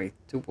go straight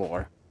to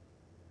war.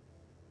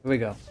 Here we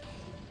go.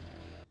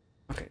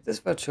 Okay, this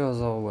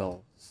virtuoso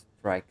will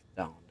strike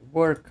down the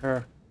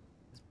worker.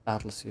 This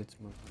battlesuit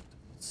move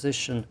into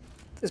position.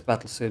 This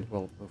battlesuit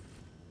will move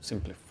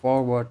simply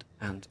forward,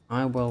 and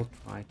I will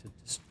try to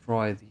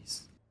destroy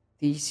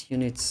these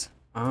units.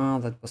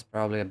 That was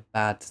probably a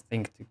bad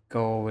thing to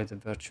go with the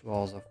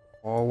virtuoso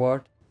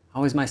forward.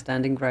 How is my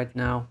standing right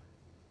now?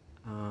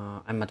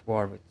 I'm at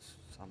war with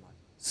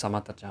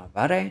Samata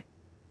Javare,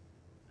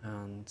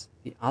 and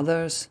the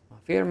others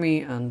fear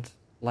me and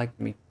like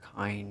me,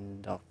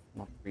 kind of,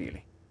 not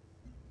really.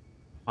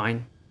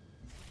 Fine.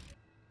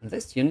 And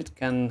this unit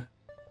can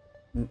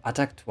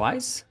attack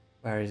twice.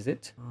 Where is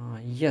it?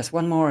 Yes,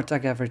 1 more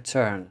attack every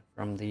turn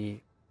from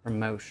the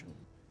promotion.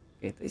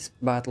 Okay, this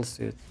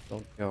battlesuit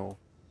will go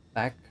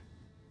back.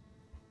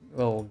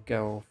 Will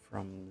go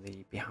from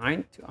the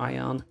behind to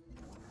Ion.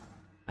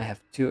 I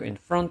have 2 in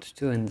front,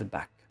 2 in the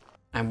back.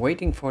 I'm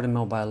waiting for the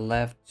mobile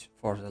left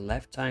for the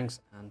left tanks,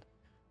 and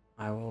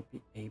I will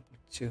be able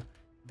to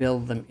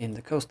build them in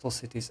the coastal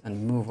cities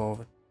and move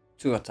over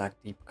to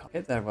attack deep. Okay,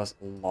 there was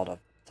a lot of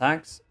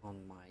attacks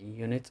on my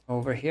unit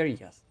over here.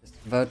 Yes, this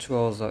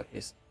virtuoso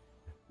is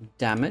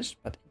damaged,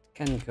 but it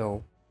can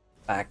go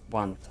back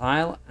 1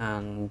 tile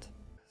and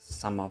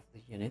some of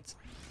the units,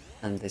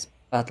 and this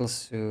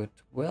battlesuit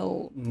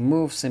will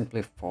move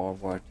simply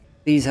forward.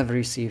 These have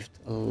received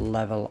a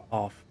level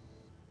of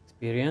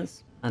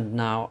experience and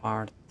now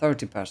are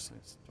 30%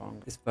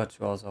 strong. This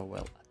virtuoso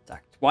will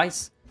attack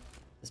twice.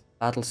 This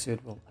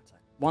battlesuit will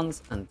attack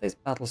once, and this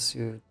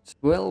battlesuit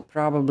will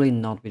probably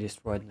not be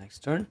destroyed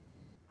next turn.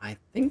 I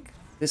think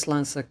this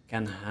lancer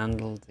can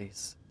handle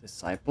this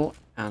disciple,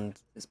 and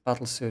this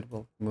battlesuit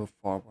will move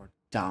forward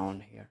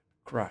down here,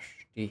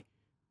 crush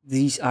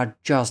these are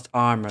just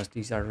armors.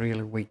 These are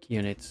really weak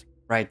units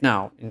right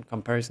now in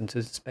comparison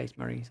to the Space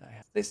Marines I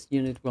have. This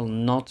unit will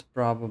not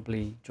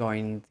probably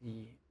join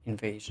the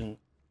invasion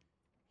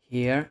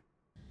here.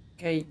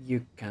 Okay,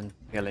 you can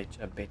pillage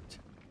a bit.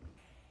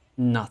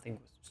 Nothing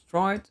was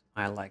destroyed.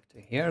 I like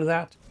to hear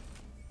that.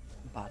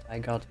 But I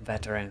got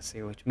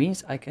veterancy, which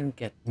means I can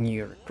get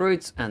new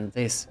recruits, and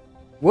this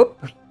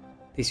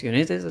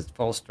unit is at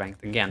full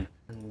strength again.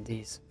 And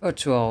this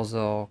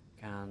virtuoso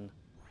can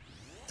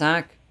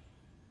attack,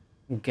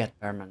 get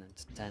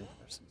permanent 10%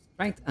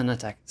 strength, and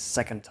attack the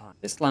 2nd time.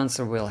 This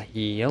lancer will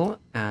heal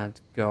and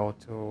go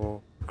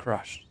to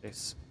crush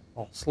this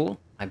fossil,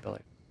 I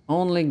believe.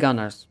 Only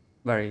gunners,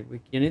 very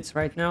weak units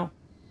right now,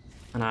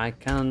 and I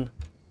can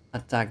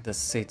attack the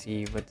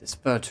city with this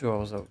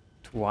virtuoso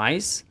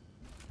twice.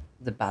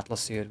 The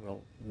battlesuit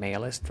will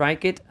melee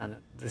strike it, and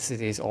the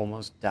city is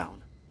almost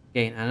down.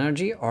 Gain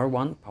energy or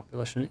 1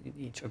 population in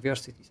each of your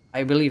cities.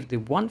 I believe the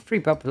 1 free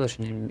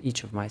population in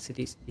each of my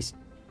cities is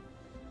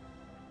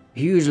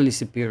hugely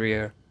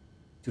superior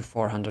to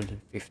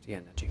 450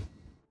 energy.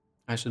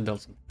 I should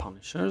build some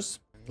punishers.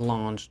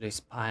 Launch this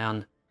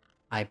paean.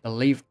 I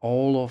believe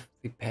all of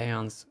the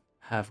paeans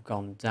have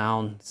gone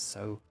down,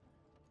 so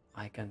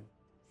I can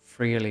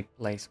freely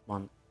place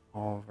 1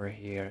 over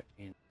here.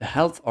 In the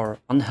health or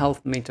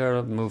unhealth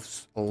meter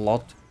moves a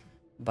lot,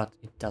 but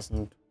it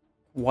doesn't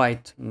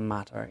quite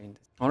matter in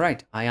this.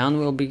 Alright, Ayan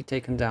will be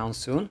taken down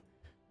soon,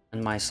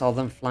 and my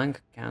southern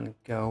flank can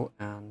go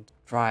and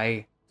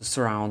try to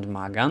surround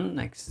Magan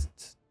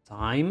next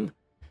time.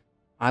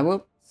 I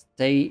will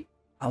stay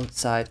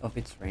outside of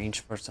its range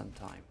for some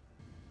time.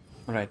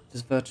 Alright,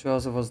 this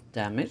virtuoso was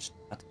damaged,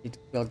 but it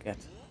will get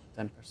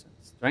 10%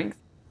 strength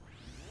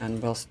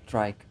and will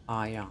strike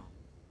Ion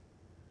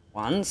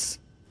once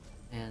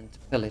and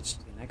pillage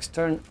the next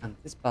turn, and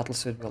this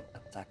battlesuit will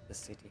attack the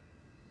city.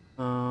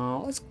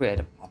 Let's create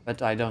a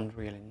puppet. I don't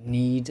really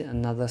need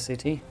another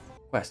city.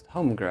 Quest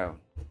homegrown.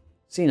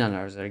 Cinema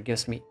nursery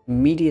gives me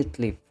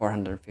immediately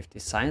 450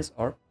 science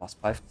or plus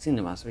 5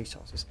 cinemas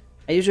resources.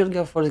 I usually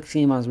go for the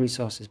cinemas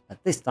resources,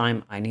 but this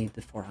time I need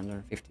the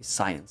 450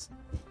 science.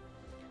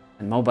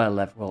 And mobile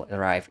left will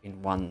arrive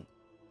in one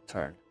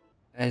turn.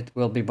 It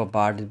will be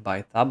bombarded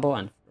by Thabo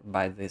and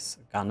by this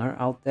gunner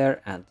out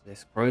there and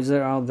this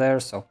cruiser out there,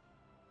 so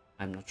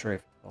I'm not sure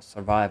if it will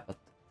survive, but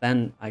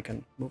then I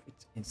can move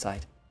it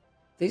inside.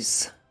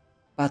 This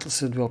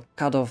battlesuit will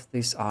cut off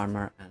this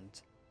armor and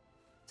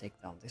take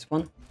down this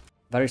one.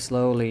 Very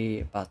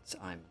slowly, but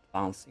I'm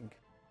advancing.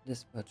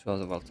 This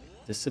virtuoso will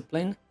take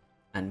discipline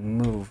and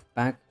move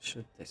back,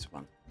 shoot this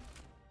one.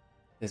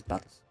 This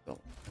battlesuit will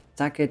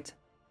attack it,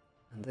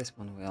 and this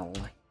one will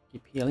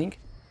keep healing.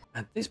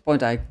 At this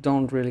point I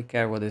don't really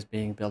care what is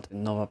being built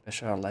in Nova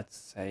Peshar. Let's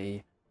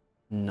say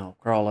no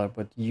crawler,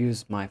 but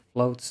use my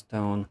float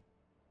stone.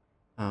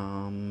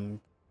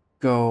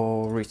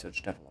 Go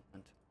research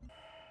development.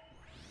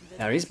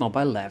 There is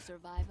mobile left.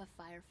 Survive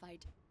a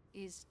firefight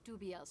is to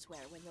be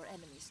elsewhere when your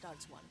enemy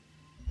starts one.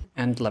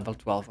 And level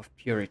 12 of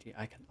purity.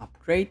 I can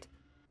upgrade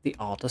the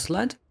auto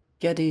sled,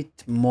 get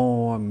it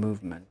more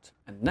movement.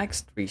 And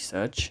next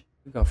research,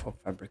 we go for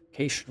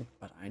fabrication,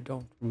 but I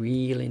don't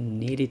really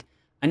need it.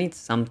 I need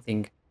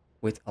something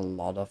with a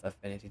lot of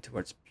affinity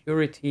towards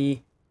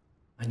purity.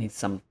 I need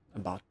some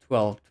about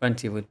 12,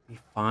 20 would be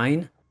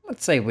fine.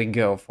 Let's say we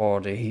go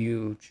for the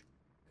huge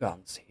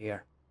guns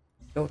here.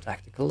 Go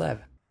tactical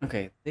 11.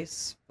 Okay,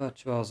 this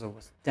virtuoso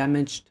was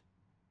damaged.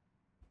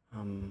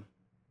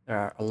 There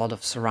are a lot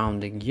of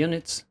surrounding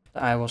units.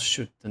 I will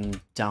shoot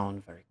them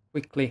down very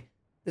quickly.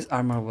 This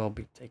armor will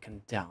be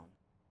taken down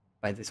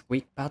by this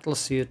weak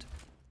battlesuit.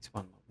 This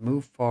one will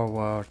move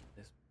forward.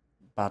 This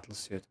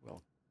battlesuit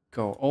will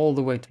go all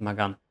the way to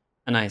Magan.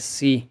 And I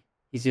see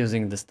he's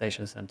using the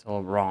station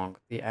sentinel wrong.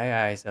 The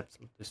AI is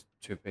absolutely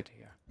stupid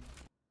here.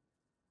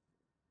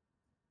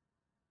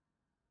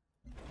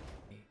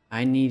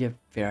 I need a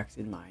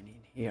Viraxid mine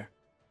in here.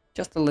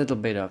 Just a little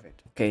bit of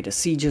it. Okay, the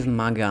siege of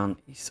Magan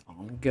is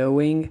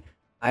ongoing.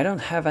 I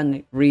don't have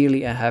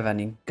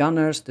any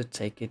gunners to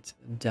take it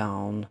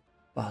down,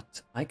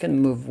 but I can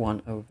move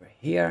one over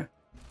here.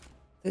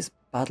 This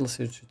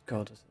battlesuit should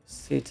go to the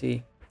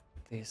city.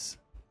 This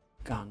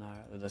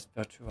gunner, this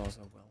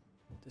virtuoso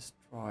will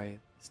destroy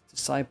this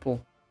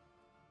disciple.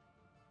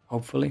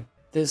 Hopefully.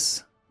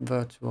 This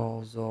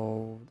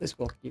virtuoso, this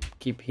will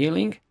keep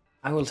healing.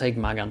 I will take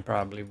Magan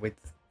probably with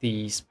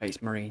the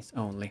Space Marines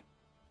only.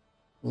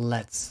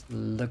 Let's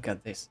look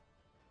at this.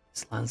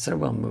 This Lancer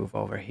will move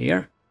over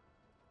here.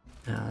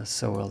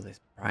 So will this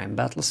Prime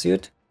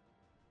Battlesuit.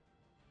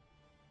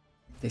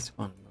 This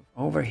one move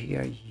over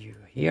here, you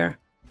here.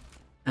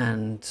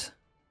 And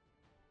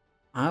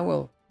I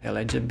will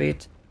pillage a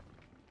bit,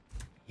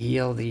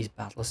 heal these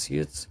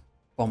battlesuits,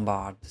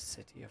 bombard the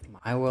city of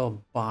I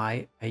will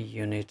buy a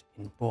unit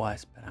in Boa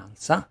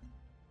Esperanza.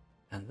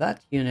 And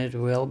that unit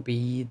will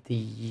be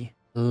the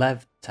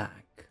Lev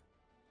tank.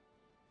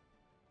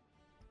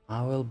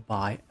 I will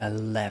buy a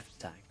Lev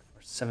tank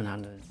for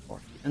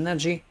 740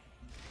 energy.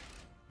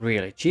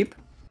 Really cheap.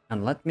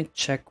 And let me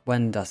check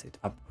when does it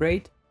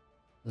upgrade.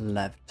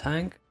 Lev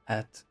tank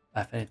at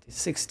affinity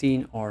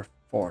 16 or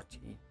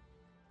 14.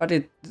 But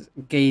it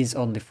gains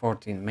only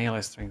 14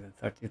 melee strength and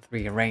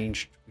 33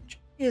 ranged, which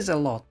is a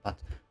lot, but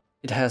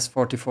it has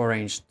 44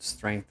 ranged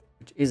strength,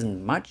 which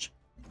isn't much.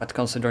 But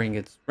considering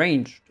its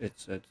range,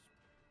 it's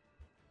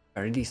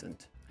very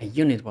decent. A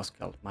unit was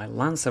killed. My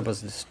Lancer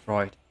was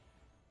destroyed.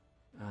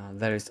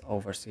 There is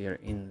Overseer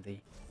in the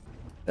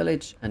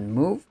village and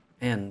move.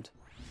 And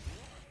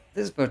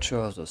this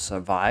virtuoso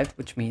survived,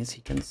 which means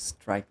he can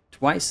strike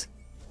twice.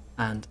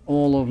 And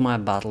all of my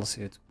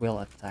battlesuits will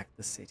attack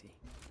the city.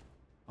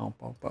 Bow,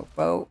 bow, bow,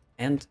 bow.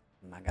 And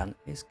Magan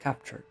is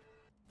captured.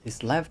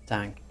 This Lev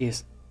tank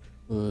is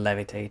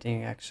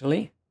levitating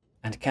actually.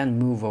 And can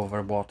move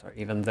over water,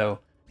 even though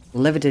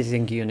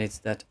levitating units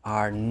that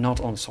are not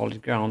on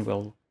solid ground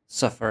will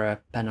suffer a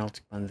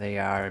penalty when they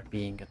are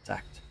being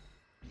attacked.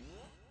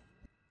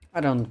 I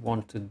don't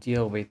want to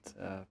deal with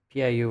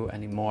PIU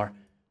anymore.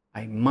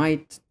 I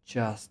might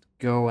just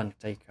go and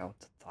take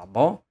out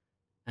Thabo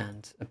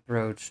and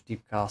approach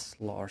Deep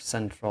Castle or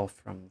Central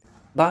from there.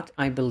 But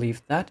I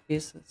believe that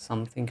is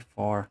something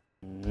for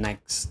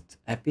next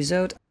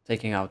episode.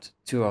 Taking out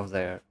 2 of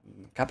their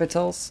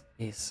capitals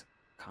is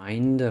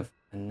kind of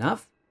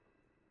enough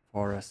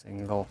for a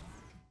single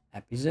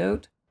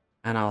episode,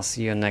 and I'll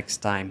see you next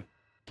time.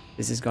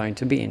 This is going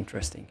to be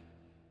interesting.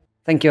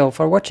 Thank you all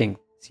for watching.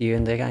 See you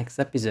in the next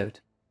episode.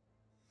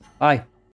 Bye.